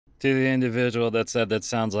To the individual that said that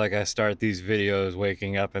sounds like I start these videos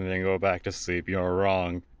waking up and then go back to sleep, you're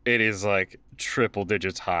wrong. It is like triple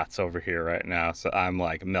digits hot over here right now, so I'm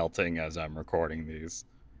like melting as I'm recording these.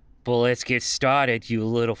 But let's get started, you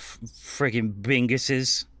little friggin'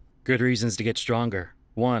 binguses. Good reasons to get stronger.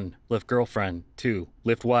 1. Lift girlfriend. 2.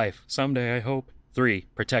 Lift wife. Someday, I hope. 3.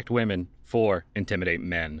 Protect women. 4. Intimidate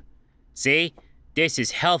men. See? This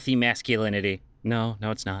is healthy masculinity. No,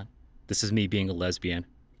 it's not. This is me being a lesbian.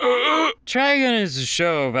 Trigon is a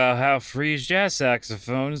show about how freeze jazz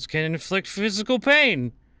saxophones can inflict physical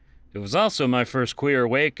pain. It was also my first queer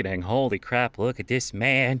awakening. Holy crap, look at this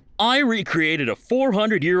man. I recreated a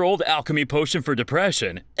 400-year-old alchemy potion for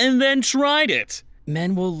depression, and then tried it.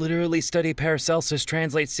 Men will literally study Paracelsus,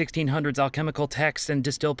 translate 1600s alchemical texts, and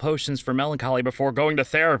distill potions for melancholy before going to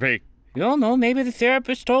therapy. You don't know, maybe the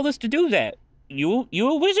therapist told us to do that. You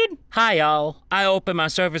a wizard? Hi, y'all. I opened my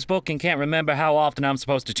service book and can't remember how often I'm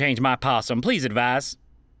supposed to change my possum. Please advise.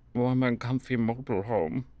 Warm and comfy mobile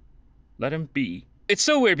home. Let him be. It's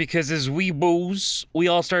so weird because as weeaboos, we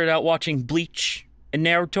all started out watching Bleach and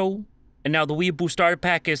Naruto, and now the weeaboo starter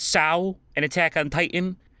pack is Sao and Attack on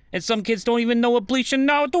Titan, and some kids don't even know what Bleach and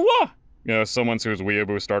Naruto are. Yeah, someone whose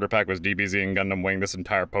weeaboo starter pack was DBZ and Gundam Wing, this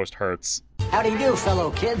entire post hurts. How do you do,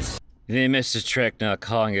 fellow kids? They missed a trick not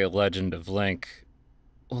calling it Legend of Link.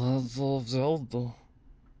 We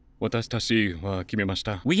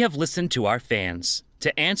have listened to our fans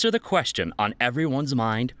to answer the question on everyone's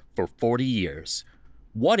mind for 40 years.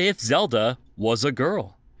 What if Zelda was a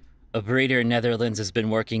girl? A breeder in Netherlands has been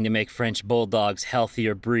working to make French bulldogs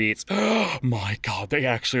healthier breeds. My God, they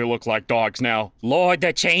actually look like dogs now. Lord,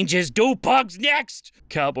 the changes do pugs next!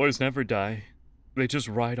 Cowboys never die. They just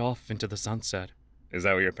ride off into the sunset. Is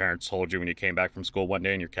that what your parents told you when you came back from school one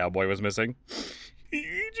day and your cowboy was missing? You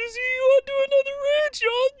want to do another ranch,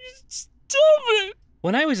 y'all? Just stop it!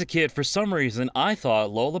 When I was a kid, for some reason, I thought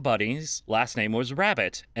Lola Bunny's last name was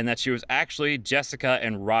Rabbit, and that she was actually Jessica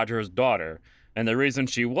and Roger's daughter. And the reason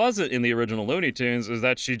she wasn't in the original Looney Tunes is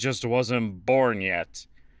that she just wasn't born yet.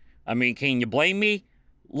 I mean, can you blame me?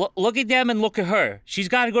 Look at them and look at her. She's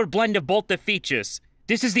got a good blend of both the features.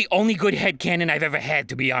 This is the only good headcanon I've ever had,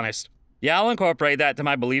 to be honest. Yeah, I'll incorporate that to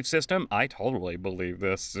my belief system. I totally believe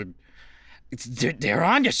this. They're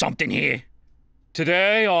onto something here.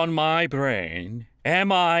 Today on my brain,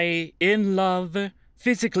 am I in love,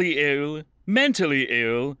 physically ill, mentally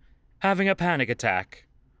ill, having a panic attack?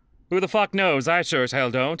 Who the fuck knows? I sure as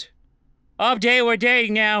hell don't. Update, we're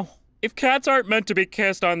dating now. If cats aren't meant to be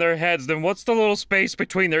kissed on their heads, then what's the little space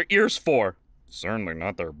between their ears for? Certainly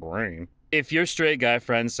not their brain. If your straight guy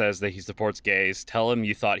friend says that he supports gays, tell him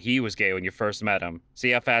you thought he was gay when you first met him.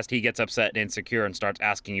 See how fast he gets upset and insecure and starts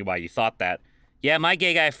asking you why you thought that. Yeah, my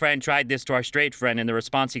gay guy friend tried this to our straight friend and the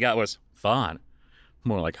response he got was, fun.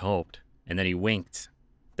 More like hoped. And then he winked.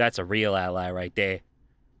 That's a real ally right there.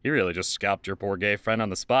 He really just scalped your poor gay friend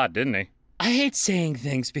on the spot, didn't he? I hate saying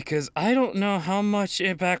things because I don't know how much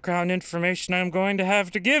background information I'm going to have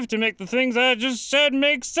to give to make the things I just said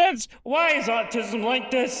make sense. Why is autism like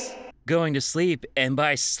this? Going to sleep, and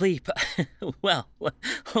by sleep, well,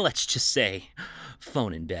 let's just say,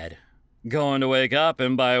 phone in bed. Going to wake up,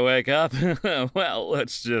 and by wake up, well,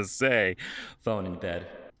 let's just say, phone in bed.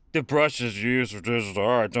 The brushes you use for digital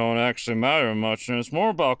art don't actually matter much, and it's more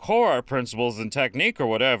about core art principles than technique or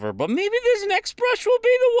whatever, but maybe this next brush will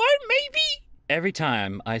be the one, maybe? Every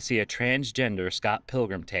time I see a transgender Scott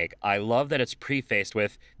Pilgrim take, I love that it's prefaced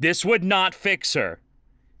with, "This would not fix her."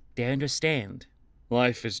 They understand.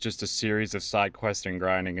 Life is just a series of side quests and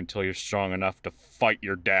grinding until you're strong enough to fight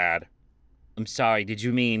your dad. I'm sorry, did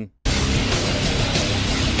you mean